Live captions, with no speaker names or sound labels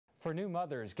For new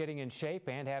mothers, getting in shape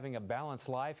and having a balanced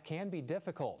life can be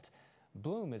difficult.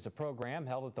 Bloom is a program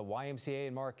held at the YMCA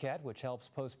in Marquette, which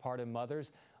helps postpartum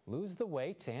mothers lose the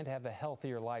weight and have a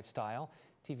healthier lifestyle.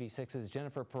 TV6's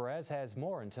Jennifer Perez has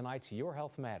more in tonight's Your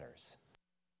Health Matters.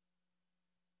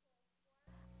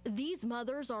 These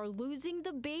mothers are losing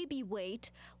the baby weight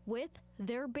with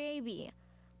their baby.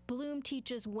 Bloom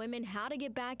teaches women how to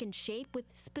get back in shape with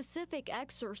specific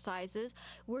exercises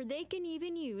where they can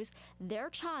even use their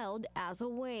child as a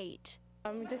weight.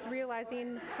 I'm just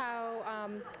realizing how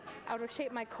out of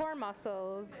shape my core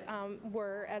muscles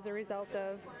were as a result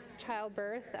of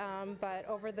childbirth, but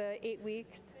over the 8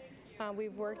 weeks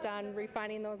we've worked on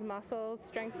refining those muscles,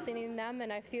 strengthening them,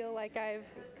 and I feel like I've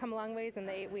come a long ways in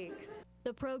the 8 weeks.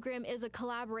 The program is a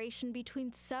collaboration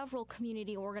between several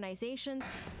community organizations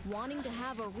wanting to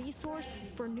have a resource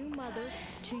for new mothers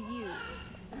to use.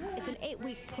 It's an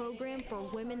 8-week program for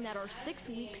women that are 6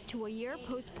 weeks to a year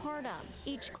postpartum.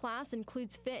 Each class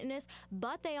includes fitness,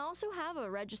 but they also have a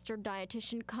registered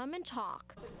dietitian come and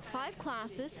talk. 5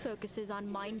 classes focuses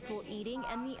on mindful eating,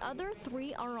 and the other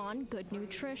 3 are on good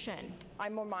nutrition.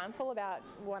 I'm more mindful about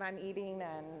what I'm eating,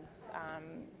 and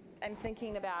I'm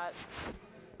thinking about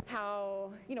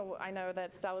how, I know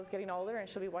that Stella's getting older and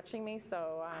she'll be watching me,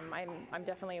 so I'm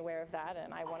definitely aware of that,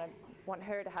 and I want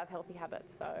her to have healthy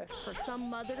habits. So for some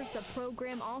mothers, the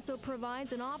program also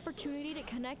provides an opportunity to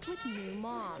connect with new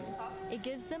moms. It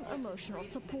gives them emotional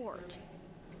support.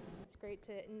 It's great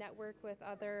to network with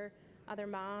other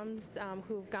moms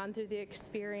who've gone through the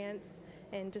experience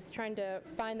and just trying to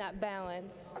find that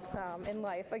balance in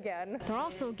life again. They're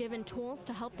also given tools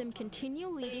to help them continue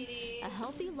leading a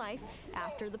healthy life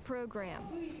after the program.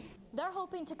 They're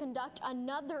hoping to conduct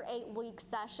another 8-week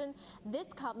session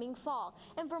this coming fall.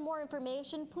 And for more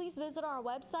information, please visit our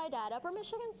website at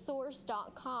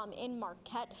uppermichigansource.com. In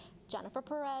Marquette, Jennifer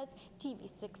Perez,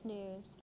 TV6 News.